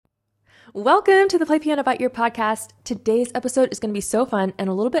Welcome to the Play Piano by Ear podcast. Today's episode is going to be so fun and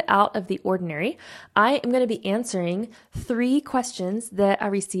a little bit out of the ordinary. I am going to be answering 3 questions that I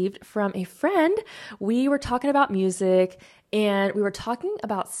received from a friend. We were talking about music and we were talking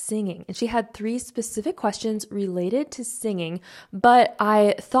about singing, and she had 3 specific questions related to singing, but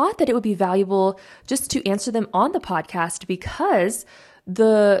I thought that it would be valuable just to answer them on the podcast because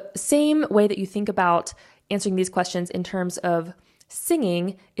the same way that you think about answering these questions in terms of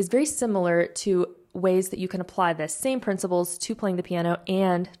singing is very similar to ways that you can apply the same principles to playing the piano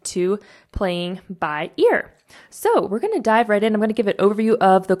and to playing by ear. So we're going to dive right in. I'm going to give an overview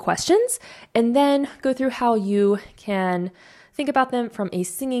of the questions and then go through how you can think about them from a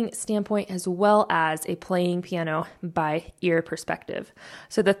singing standpoint as well as a playing piano by ear perspective.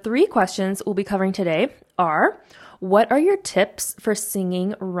 So the 3 questions we'll be covering today are, what are your tips for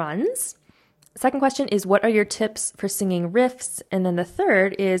singing runs? Second question is, what are your tips for singing riffs? And then the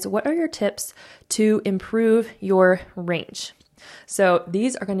third is, what are your tips to improve your range? So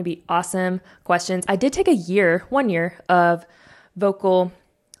these are going to be awesome questions. I did take 1 year of vocal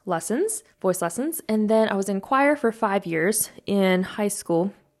lessons, voice lessons, and then I was in choir for 5 years in high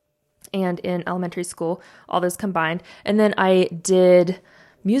school and in elementary school, all those combined. And then I did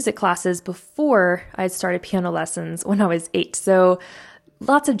music classes before I had started piano lessons when I was 8. So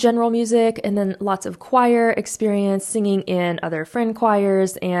lots of general music and then lots of choir experience, singing in other friend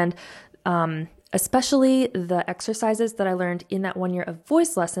choirs, and especially the exercises that I learned in that 1 year of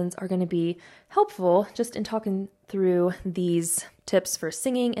voice lessons are going to be helpful just in talking through these tips for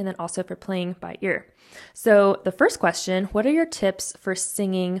singing and then also for playing by ear. So the first question, what are your tips for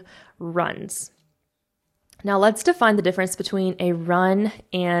singing runs? Now let's define the difference between a run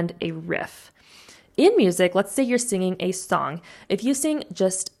and a riff. In music, let's say you're singing a song. If you sing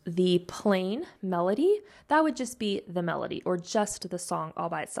just the plain melody, that would just be the melody or just the song all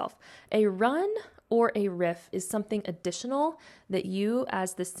by itself. A run or a riff is something additional that you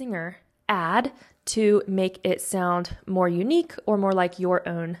as the singer add to make it sound more unique or more like your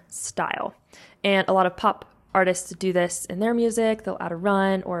own style. And a lot of pop artists do this in their music. They'll add a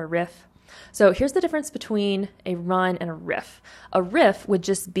run or a riff. So here's the difference between a run and a riff. A riff would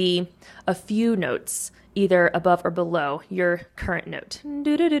just be a few notes, either above or below your current note,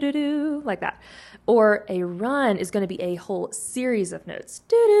 do-do-do-do-do, like that. Or a run is going to be a whole series of notes,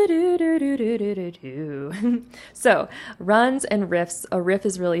 do-do-do-do-do-do-do-do. So runs and riffs, a riff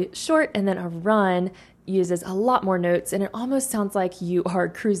is really short, and then a run uses a lot more notes, and it almost sounds like you are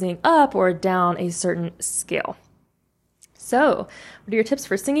cruising up or down a certain scale. So, what are your tips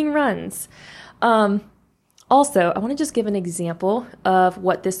for singing runs? Also, I want to just give an example of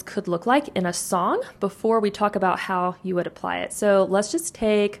what this could look like in a song before we talk about how you would apply it. So, let's just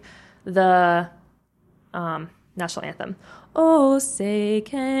take the national anthem. Oh, say,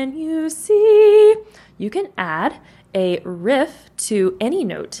 can you see? You can add a riff to any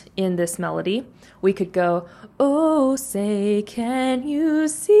note in this melody. We could go, oh, say, can you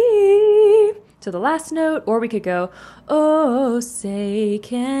see? To the last note, or we could go, oh, say,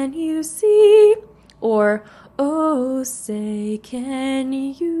 can you see? Or, oh, say, can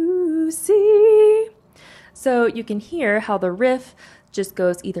you see? So you can hear how the riff just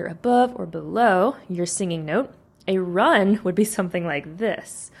goes either above or below your singing note. A run would be something like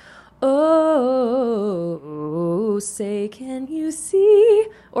this. Oh, say, can you see?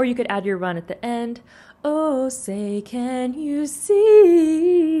 Or you could add your run at the end. Oh, say, can you see?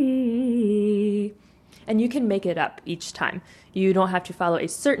 And you can make it up each time. You don't have to follow a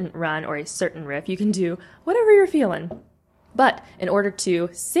certain run or a certain riff. You can do whatever you're feeling. But in order to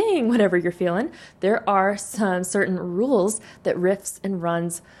sing whatever you're feeling, there are some certain rules that riffs and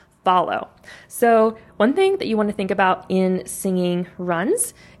runs follow. So one thing that you want to think about in singing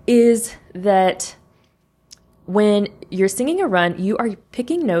runs is that when you're singing a run, you are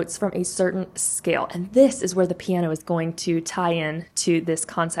picking notes from a certain scale, and this is where the piano is going to tie in to this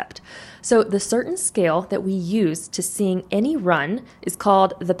concept. So the certain scale that we use to sing any run is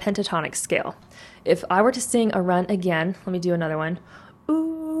called the pentatonic scale. If I were to sing a run again, let me do another one.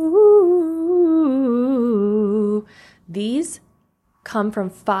 Ooh, these come from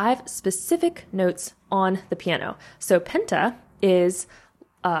 5 specific notes on the piano. So penta is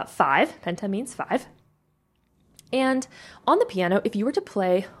 5. Penta means 5. And on the piano, if you were to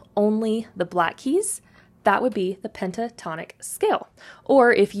play only the black keys, that would be the pentatonic scale.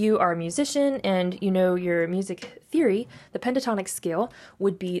 Or if you are a musician and you know your music theory, the pentatonic scale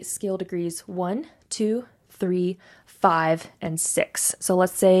would be scale degrees 1, 2, 3, 5, and 6. So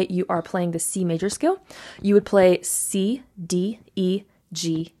let's say you are playing the C major scale. You would play C, D, E,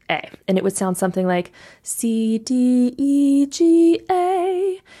 G, A. And it would sound something like C, D, E, G,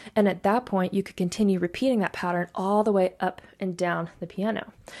 A. And at that point, you could continue repeating that pattern all the way up and down the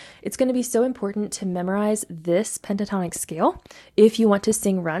piano. It's going to be so important to memorize this pentatonic scale if you want to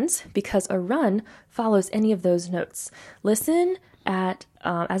sing runs, because a run follows any of those notes. Listen at,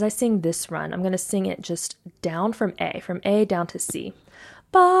 as I sing this run, I'm going to sing it just down from A down to C.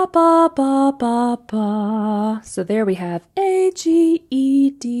 Ba, ba, ba, ba, ba. So there we have A, G,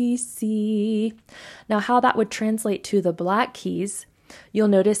 E, D, C. Now how that would translate to the black keys, you'll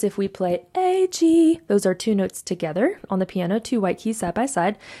notice if we play A, G, those are two notes together on the piano, two white keys side by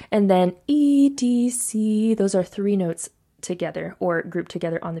side, and then E, D, C, those are three notes together or grouped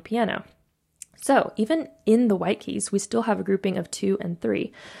together on the piano. So even in the white keys, we still have a grouping of 2 and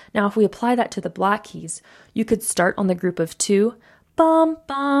 3. Now if we apply that to the black keys, you could start on the group of 2, bum,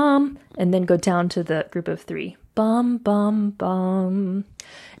 bum, and then go down to the group of 3, bum, bum, bum.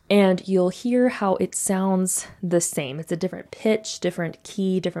 And you'll hear how it sounds the same. It's a different pitch, different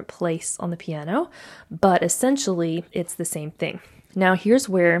key, different place on the piano, but essentially it's the same thing. Now here's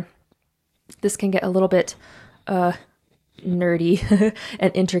where this can get a little bit nerdy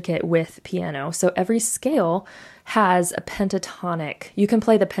and intricate with piano. So every scale has a pentatonic. You can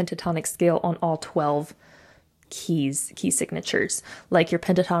play the pentatonic scale on all 12 key signatures. Like your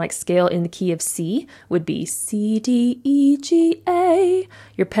pentatonic scale in the key of C would be C, D, E, G, A.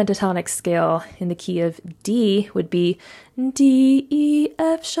 Your pentatonic scale in the key of D would be D, E,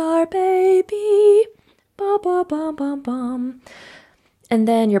 F sharp, A, B, ba, ba, bum, bum, bum. And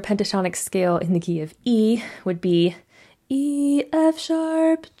then your pentatonic scale in the key of E would be E, F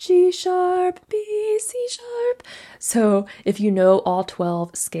sharp, G sharp, B, C sharp. So if you know all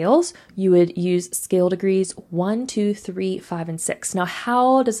 12 scales, you would use scale degrees 1, 2, 3, 5, and 6. Now,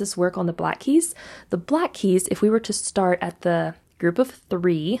 how does this work on the black keys? The black keys, if we were to start at the group of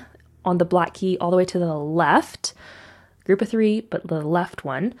 3 on the black key all the way to the left, group of 3, but the left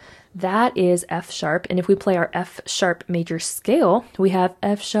one, that is F sharp. And if we play our F sharp major scale, we have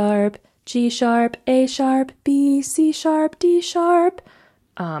F sharp, G sharp, A sharp, B, C sharp, D sharp.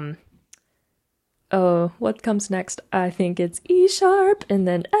 What comes next? I think it's E sharp and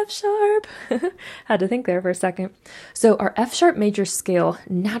then F sharp. Had to think there for a second. So our F sharp major scale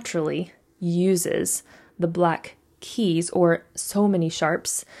naturally uses the black keys, or so many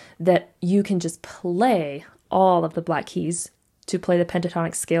sharps that you can just play all of the black keys to play the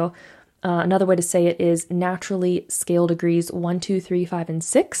pentatonic scale. Another way to say it is naturally scale degrees 1, 2, 3, 5, and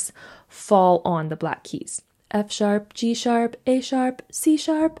 6 fall on the black keys. F sharp, G sharp, A sharp, C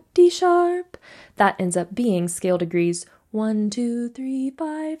sharp, D sharp. That ends up being scale degrees 1, 2, 3,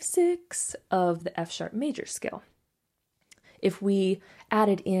 5, 6 of the F sharp major scale. If we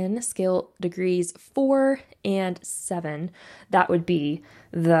added in scale degrees 4 and 7, that would be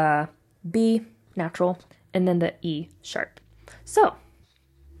the B natural and then the E sharp. So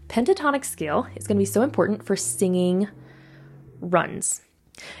pentatonic scale is going to be so important for singing runs.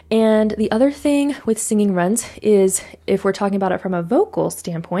 And the other thing with singing runs is, if we're talking about it from a vocal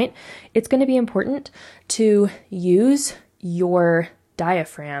standpoint, it's going to be important to use your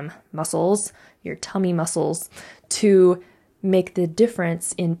diaphragm muscles, your tummy muscles, to make the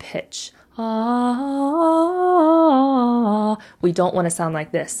difference in pitch. Ah, we don't want to sound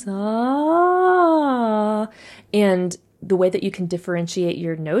like this. Ah. And the way that you can differentiate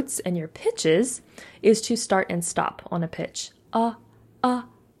your notes and your pitches is to start and stop on a pitch.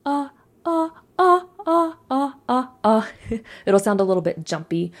 It'll sound a little bit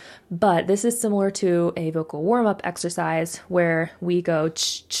jumpy, but this is similar to a vocal warm-up exercise where we go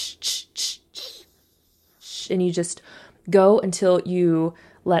ch, ch, ch, ch, ch, ch, and you just go until you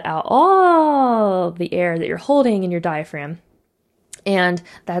let out all the air that you're holding in your diaphragm. And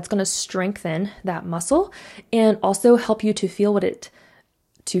that's going to strengthen that muscle and also help you to feel what it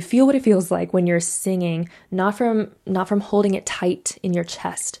feels like when you're singing, not from holding it tight in your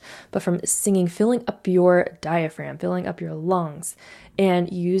chest, but from singing, filling up your diaphragm, filling up your lungs,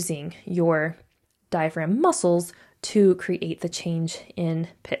 and using your diaphragm muscles to create the change in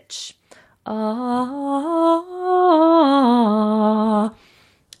pitch.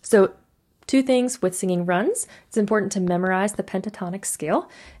 So 2 things with singing runs. It's important to memorize the pentatonic scale,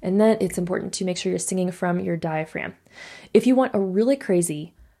 and then it's important to make sure you're singing from your diaphragm. If you want a really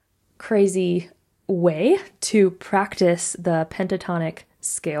crazy way to practice the pentatonic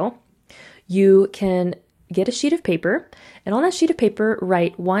scale, you can get a sheet of paper, and on that sheet of paper,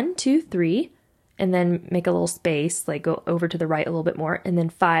 write 1, 2, 3, and then make a little space, like go over to the right a little bit more, and then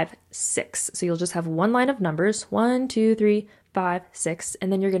 5, 6. So you'll just have one line of numbers, 1, 2, 3, 5, 6,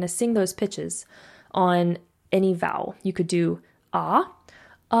 and then you're going to sing those pitches on any vowel. You could do ah,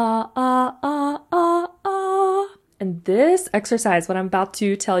 ah, ah, ah, ah, ah, And this exercise, what I'm about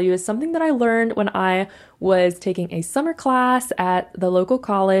to tell you, is something that I learned when I was taking a summer class at the local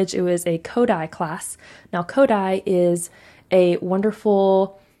college. It was a Kodály class. Now, Kodály is a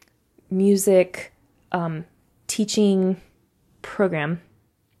wonderful music teaching program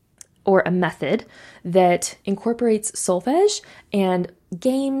or a method that incorporates solfege and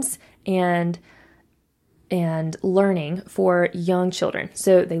games and learning for young children.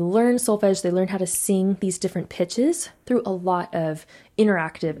 So they learn solfege, they learn how to sing these different pitches through a lot of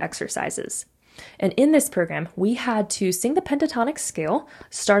interactive exercises. And in this program, we had to sing the pentatonic scale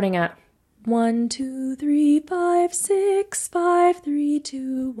starting at 1, 2, 3, 5, 6, 5, 3,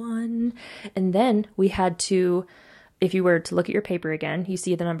 2, 1. And then we had to, if you were to look at your paper again, you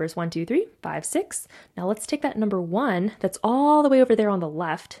see the numbers 1, 2, 3, 5, 6. Now let's take that number 1 that's all the way over there on the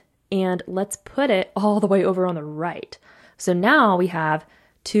left and let's put it all the way over on the right. So now we have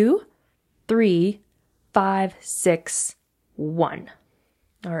 2, 3, 5, 6, 1.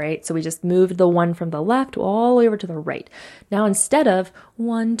 All right, so we just moved the 1 from the left all the way over to the right. Now instead of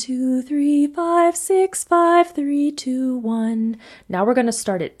 1, 2, 3, 5, 6, 5, 3, 2, 1, now we're going to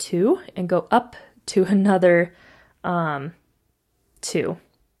start at 2 and go up to another 2.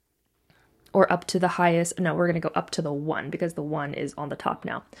 Or up to the highest. No, we're going to go up to the 1 because the 1 is on the top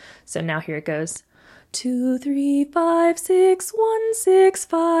now. So now here it goes. 2, 3, 5, 6, 1, 6,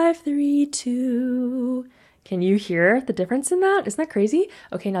 5, 3, 2. Can you hear the difference in that? Isn't that crazy?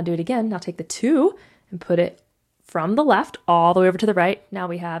 Okay, now do it again. Now take the 2 and put it from the left all the way over to the right. Now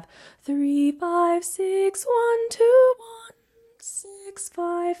we have 3, 5, 6, 1, 2, 1, 6,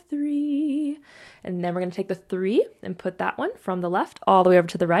 5, 3. And then we're going to take the 3 and put that one from the left all the way over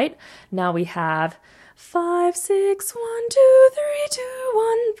to the right. Now we have 5, 6, 1, 2, 3, 2,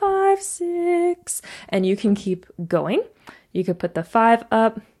 1, 5, 6. And you can keep going. You could put the 5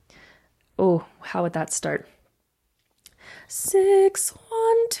 up. Oh, how would that start? 6,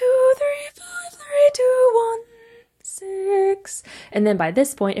 1, 2, 3, 5, 3, 2, 1, 6. And then by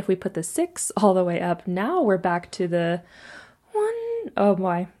this point, if we put the 6 all the way up, now we're back to the 1. Oh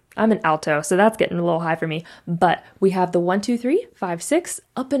my, I'm an alto, so that's getting a little high for me. But we have the 1, 2, 3, 5, 6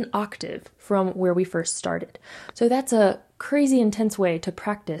 up an octave from where we first started. So that's a crazy intense way to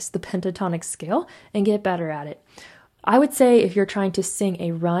practice the pentatonic scale and get better at it. I would say if you're trying to sing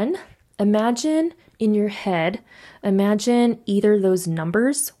a run, imagine in your head, imagine either those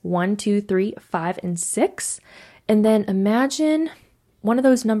numbers, 1, 2, 3, 5, and 6, and then imagine one of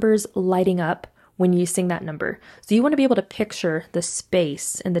those numbers lighting up when you sing that number. So you want to be able to picture the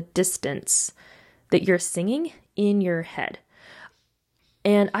space and the distance that you're singing in your head.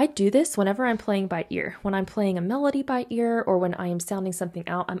 And I do this whenever I'm playing by ear. When I'm playing a melody by ear or when I am sounding something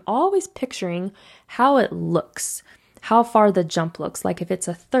out, I'm always picturing how it looks, how far the jump looks. Like if it's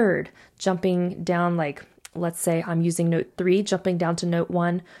a third, jumping down, like let's say I'm using note 3, jumping down to note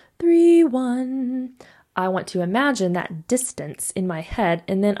 1, 3, 1. I want to imagine that distance in my head,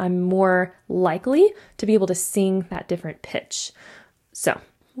 and then I'm more likely to be able to sing that different pitch. So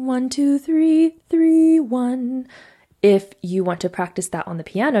 1, 2, 3, 3, 1. If you want to practice that on the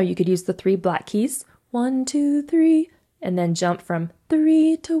piano, you could use the 3 black keys, 1, 2, 3, and then jump from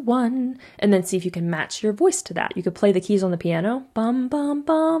 3 to 1, and then see if you can match your voice to that. You could play the keys on the piano, bum, bum,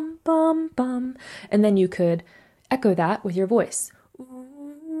 bum, bum, bum, and then you could echo that with your voice.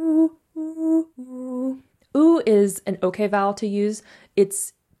 Ooh, ooh, ooh. Ooh is an okay vowel to use.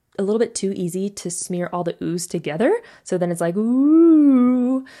 It's a little bit too easy to smear all the oohs together, so then it's like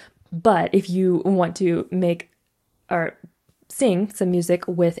ooh. But if you want to make or sing some music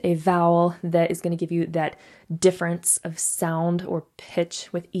with a vowel that is going to give you that difference of sound or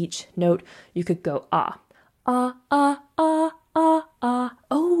pitch with each note, you could go ah, ah, ah, ah, ah, ah.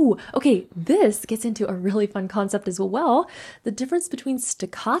 Oh, okay. This gets into a really fun concept as well. The difference between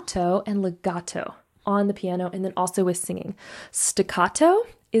staccato and legato on the piano and then also with singing. Staccato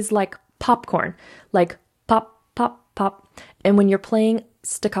is like popcorn, like pop, pop, pop. And when you're playing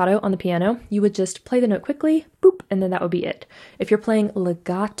staccato on the piano, you would just play the note quickly, boop, and then that would be it. If you're playing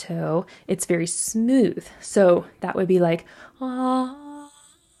legato, it's very smooth. So that would be like, ah,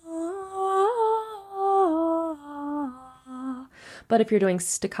 ah. But if you're doing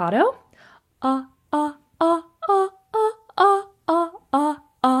staccato, ah, ah, ah, ah, ah, ah, ah, ah,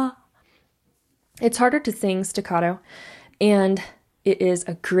 ah. It's harder to sing staccato, and it is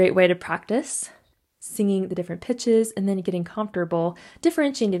a great way to practice singing the different pitches and then getting comfortable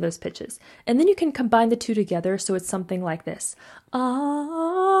differentiating those pitches. And then you can combine the two together so it's something like this.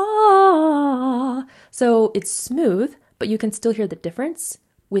 Ah. So it's smooth, but you can still hear the difference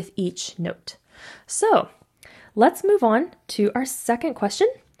with each note. So let's move on to our second question.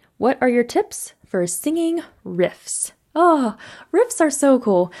 What are your tips for singing riffs. Oh, riffs are so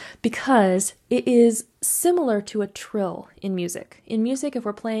cool because it is similar to a trill in music. In music, if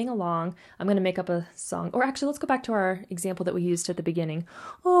we're playing along, I'm going to make up a song. Or actually, let's go back to our example that we used at the beginning.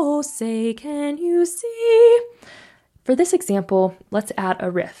 Oh, say, can you see? For this example, let's add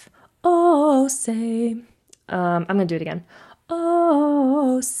a riff. Oh, say. I'm going to do it again.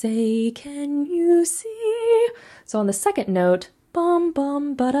 Oh, say, can you see? So on the second note, bum,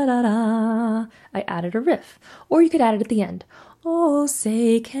 bum, ba-da-da-da, I added a riff. Or you could add it at the end. Oh,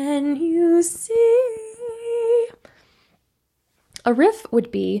 say, can you see? A riff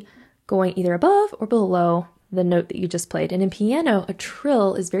would be going either above or below the note that you just played. And in piano, a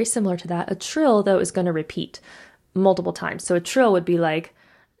trill is very similar to that. A trill, though, is going to repeat multiple times. So a trill would be like,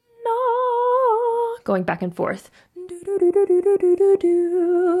 no, going back and forth.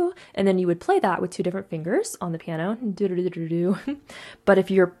 And then you would play that with two different fingers on the piano. But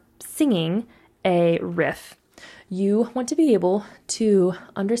if you're singing a riff, you want to be able to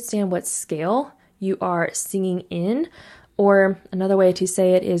understand what scale you are singing in, or another way to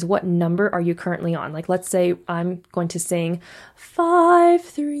say it is what number are you currently on? Like, let's say I'm going to sing 5,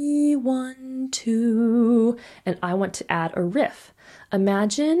 3, 1, 2, and I want to add a riff.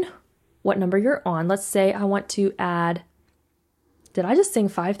 Imagine what number you're on. Let's say I want to add, did I just sing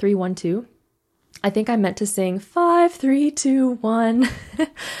 5, 3, 1, 2? I think I meant to sing 5, 3, 2, 1.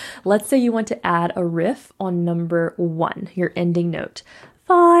 Let's say you want to add a riff on number 1, your ending note.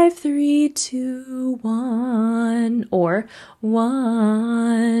 5, 3, 2, 1, or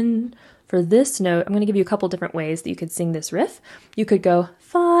 1. For this note, I'm going to give you a couple different ways that you could sing this riff. You could go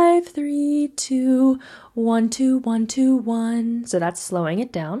 5, 3, 2, 1, 2, 1, 2, 1. So that's slowing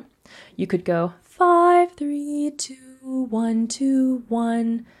it down. You could go 5, 3, 2, 1, 2,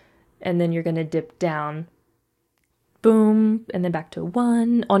 1, and then you're going to dip down, boom, and then back to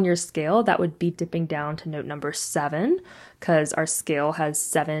 1. On your scale, that would be dipping down to note number 7, because our scale has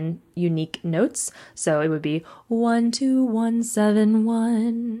 7 unique notes. So it would be 1, 2, 1, 7,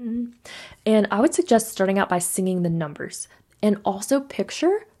 1. And I would suggest starting out by singing the numbers, and also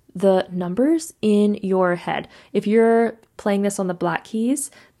picture the numbers in your head. If you're playing this on the black keys,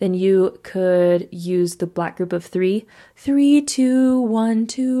 then you could use the black group of 3, 3, 2, 1,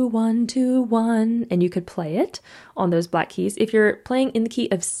 2, 1, 2, 1, and you could play it on those black keys. If you're playing in the key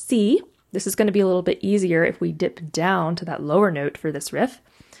of C, this is going to be a little bit easier if we dip down to that lower note for this riff.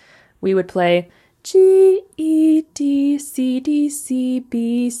 We would play G, E, D, C, D, C,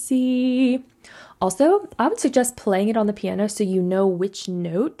 B, C. Also, I would suggest playing it on the piano so you know which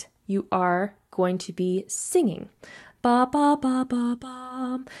note you are going to be singing. Ba, ba, ba, ba,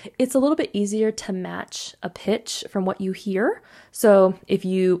 ba. It's a little bit easier to match a pitch from what you hear. So if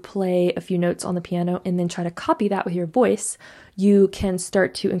you play a few notes on the piano and then try to copy that with your voice, you can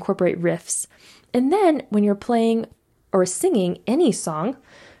start to incorporate riffs. And then when you're playing or singing any song,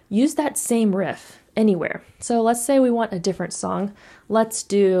 use that same riff anywhere. So let's say we want a different song. Let's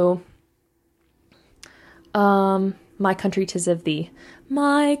do My Country 'Tis of Thee.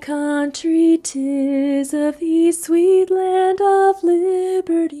 My country 'tis of thee, sweet land of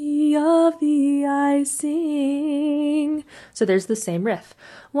liberty, of thee I sing. So there's the same riff.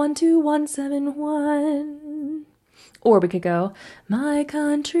 1, 2, 1, 7, 1. Or we could go, my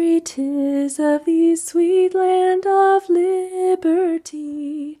country 'tis of thee, sweet land of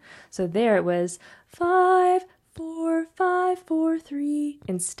liberty. So there it was 5, 4, 5, 4, 3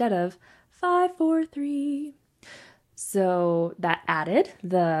 instead of 5, 4, 3. So that added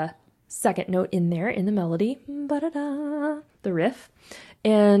the second note in there in the melody, ba-da-da, the riff.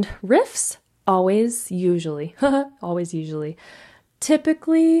 And riffs usually,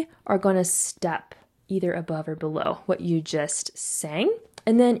 typically are going to step either above or below what you just sang.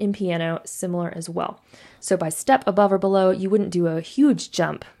 And then in piano, similar as well. So by step above or below, you wouldn't do a huge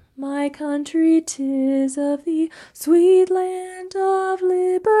jump. My country 'tis of thee, sweet land of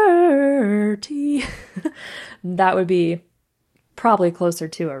liberty. That would be probably closer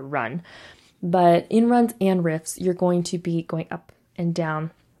to a run. But in runs and riffs, you're going to be going up and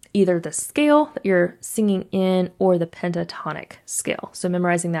down either the scale that you're singing in or the pentatonic scale. So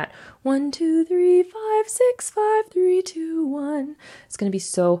memorizing that 1, 2, 3, 5, 6, 5, 3, 2, 1. It's going to be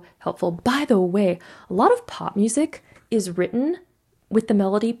so helpful. By the way, a lot of pop music is written with the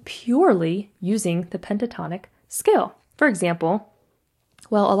melody purely using the pentatonic scale. For example,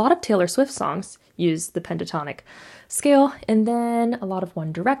 well, a lot of Taylor Swift songs use the pentatonic scale, and then a lot of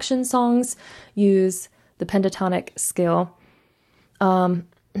One Direction songs use the pentatonic scale.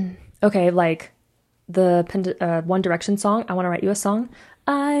 Okay, like the One Direction song, I Want to Write You a Song.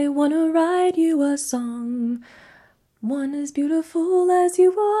 I want to write you a song. One as beautiful as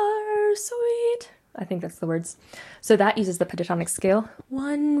you are, sweet. I think that's the words. So that uses the pentatonic scale.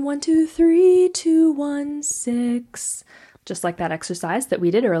 1, 1, 2, 3, 2, 1, 6. Just like that exercise that we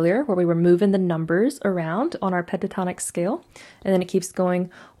did earlier, where we were moving the numbers around on our pentatonic scale. And then it keeps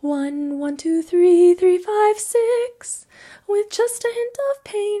going 1, 1, 2, 3, 3, 5, 6. With just a hint of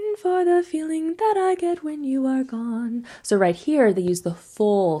pain for the feeling that I get when you are gone. So right here, they use the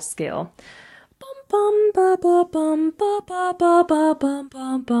full scale. Bum, ba, ba, bum, ba, ba, ba, ba, bum,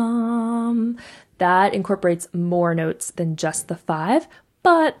 bum, bum. That incorporates more notes than just the 5,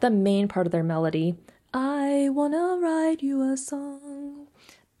 but the main part of their melody, I wanna write you a song,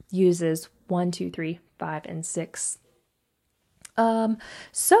 uses 1, 2, 3, 5, and 6.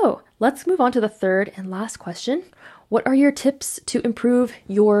 So let's move on to the third and last question. What are your tips to improve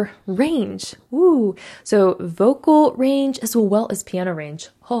your range? Ooh, so vocal range as well as piano range.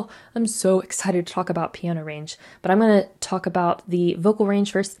 Oh, I'm so excited to talk about piano range, but I'm going to talk about the vocal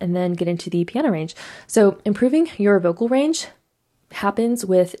range first and then get into the piano range. So improving your vocal range happens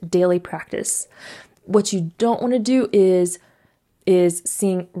with daily practice. What you don't want to do is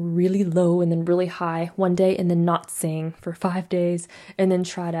sing really low and then really high one day and then not sing for 5 days and then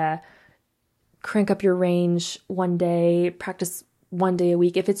try to crank up your range one day, practice one day a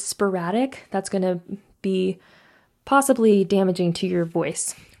week. If it's sporadic, that's going to be possibly damaging to your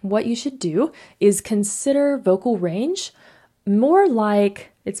voice. What you should do is consider vocal range more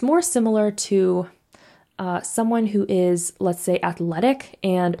like, it's more similar to someone who is, let's say, athletic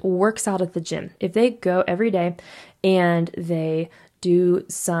and works out at the gym. If they go every day and they do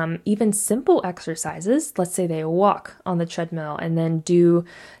some even simple exercises, let's say they walk on the treadmill and then do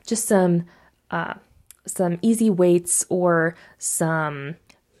just some easy weights or some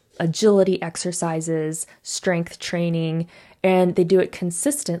agility exercises, strength training, and they do it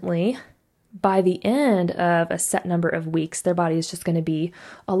consistently, by the end of a set number of weeks, their body is just going to be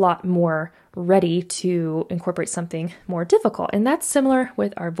a lot more ready to incorporate something more difficult. And that's similar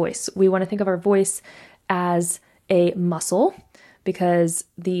with our voice. We want to think of our voice as a muscle because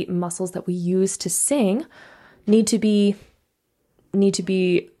the muscles that we use to sing need to be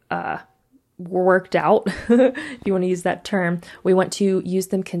worked out, if you want to use that term. We want to use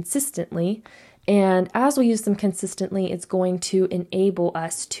them consistently. And as we use them consistently, it's going to enable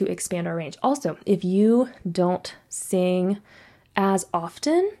us to expand our range. Also, if you don't sing as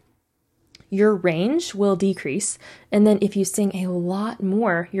often, your range will decrease. And then if you sing a lot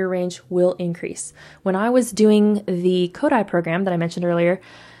more, your range will increase. When I was doing the Kodály program that I mentioned earlier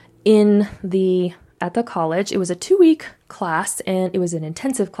at the college, it was a 2-week class and it was an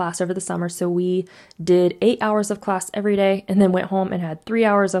intensive class over the summer. So we did 8 hours of class every day and then went home and had 3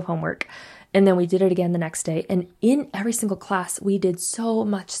 hours of homework. And then we did it again the next day. And in every single class, we did so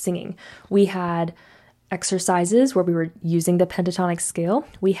much singing. We had exercises where we were using the pentatonic scale.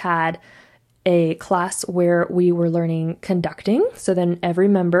 We had a class where we were learning conducting. So then every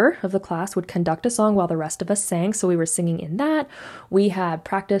member of the class would conduct a song while the rest of us sang. So we were singing in that. We had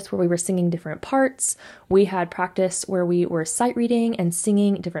practice where we were singing different parts. We had practice where we were sight reading and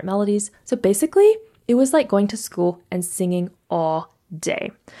singing different melodies. So basically, it was like going to school and singing all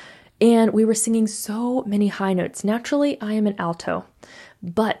day. And we were singing so many high notes. Naturally, I am an alto,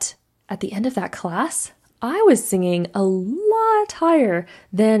 but at the end of that class, I was singing a lot higher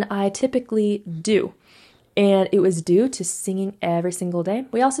than I typically do. And it was due to singing every single day.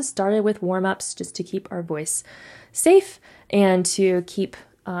 We also started with warm-ups just to keep our voice safe and to keep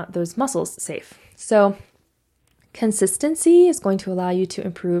those muscles safe. So consistency is going to allow you to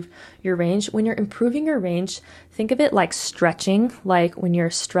improve your range. When you're improving your range, think of it like stretching, like when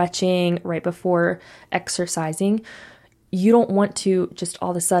you're stretching right before exercising. You don't want to just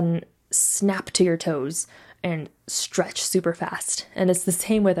all of a sudden snap to your toes and stretch super fast. And it's the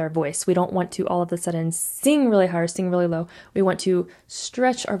same with our voice. We don't want to all of a sudden sing really high or sing really low. We want to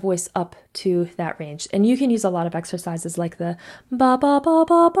stretch our voice up to that range. And you can use a lot of exercises like the ba ba ba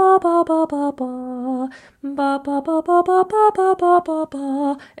ba ba ba ba ba ba ba ba ba ba ba ba ba ba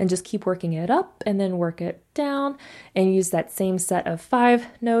ba, and just keep working it up and then work it down and use that same set of 5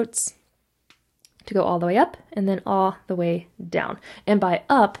 notes to go all the way up and then all the way down. And by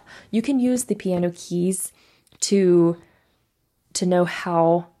up, you can use the piano keys to know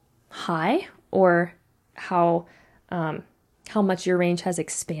how high or how much your range has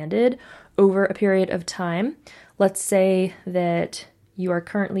expanded over a period of time. Let's say that you are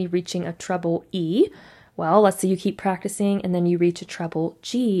currently reaching a treble E. Well, let's say you keep practicing and then you reach a treble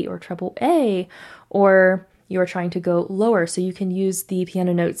G or treble A, or you are trying to go lower. So you can use the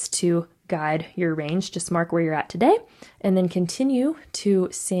piano notes to guide your range. Just mark where you're at today and then continue to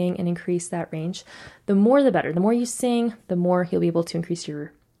sing and increase that range. The more the better. The more you sing, the more you'll be able to increase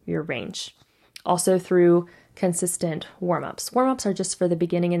your range. Also through consistent warm-ups. Warm-ups are just for the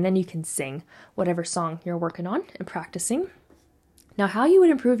beginning, and then you can sing whatever song you're working on and practicing. Now, how you would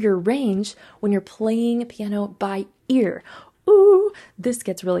improve your range when you're playing piano by ear. Ooh, this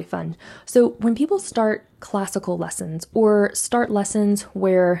gets really fun. So when people start classical lessons or start lessons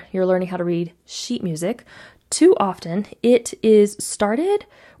where you're learning how to read sheet music, too often it is started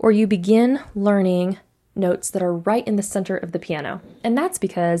or you begin learning notes that are right in the center of the piano. And that's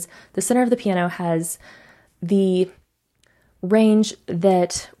because the center of the piano has the range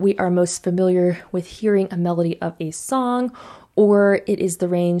that we are most familiar with hearing a melody of a song, or it is the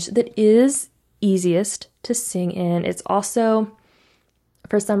range that is easiest to sing in. It's also,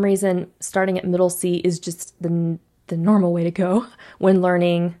 for some reason, starting at middle C is just the normal way to go when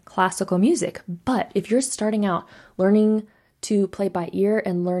learning classical music. But if you're starting out learning to play by ear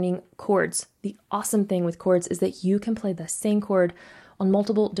and learning chords, the awesome thing with chords is that you can play the same chord on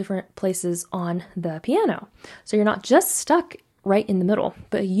multiple different places on the piano. So you're not just stuck right in the middle,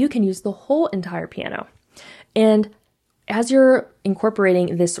 but you can use the whole entire piano. And as you're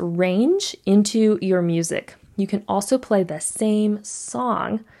incorporating this range into your music, you can also play the same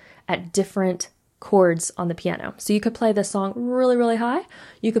song at different chords on the piano. So you could play the song really, really high.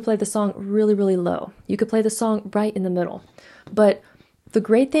 You could play the song really, really low. You could play the song right in the middle. But the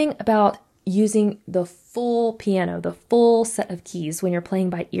great thing about using the full piano, the full set of keys when you're playing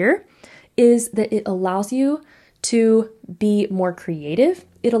by ear, is that it allows you to be more creative.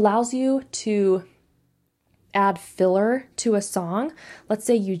 It allows you to add filler to a song. Let's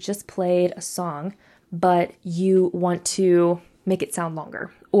say you just played a song, but you want to make it sound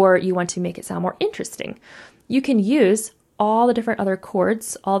longer, or you want to make it sound more interesting. You can use all the different other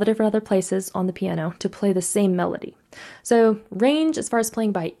chords, all the different other places on the piano to play the same melody. So range, as far as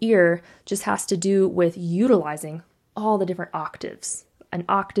playing by ear, just has to do with utilizing all the different octaves. An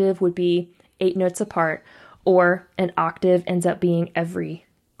octave would be 8 notes apart, or an octave ends up being every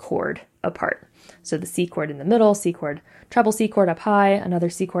chord apart. So the C chord in the middle, C chord, treble C chord up high, another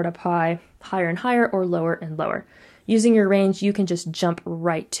C chord up high, higher and higher, or lower and lower. Using your range, you can just jump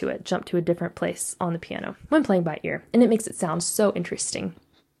right to it, jump to a different place on the piano when playing by ear, and it makes it sound so interesting.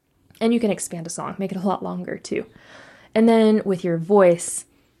 And you can expand a song, make it a lot longer too. And then with your voice,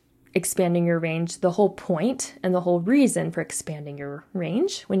 expanding your range, the whole point and the whole reason for expanding your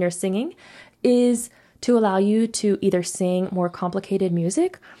range when you're singing is to allow you to either sing more complicated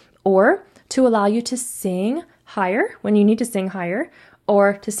music or to allow you to sing higher when you need to sing higher,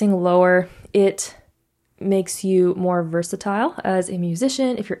 or to sing lower. It makes you more versatile as a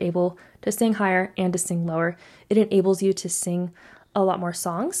musician if you're able to sing higher and to sing lower. It enables you to sing a lot more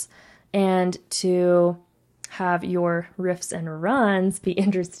songs and to have your riffs and runs be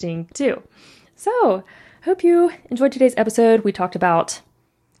interesting too. So, hope you enjoyed today's episode. We talked about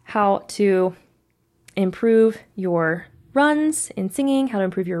how to improve your runs in singing, how to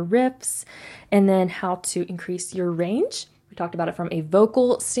improve your riffs, and then how to increase your range. We talked about it from a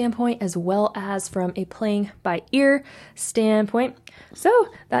vocal standpoint as well as from a playing by ear standpoint. So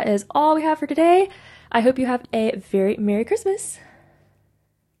that is all we have for today. I hope you have a very Merry Christmas.